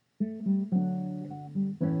Alleluia,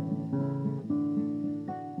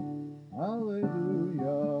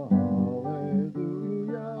 Alleluia,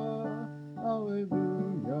 Alleluia, Alleluia,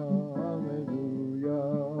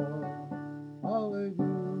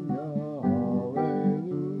 Alleluia,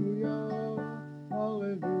 Alleluia,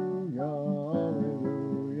 Alleluia,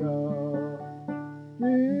 Alleluia.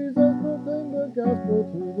 Jesus proclaimed the gospel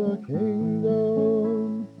to the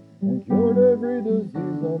kingdom and cured every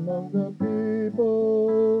disease among the people.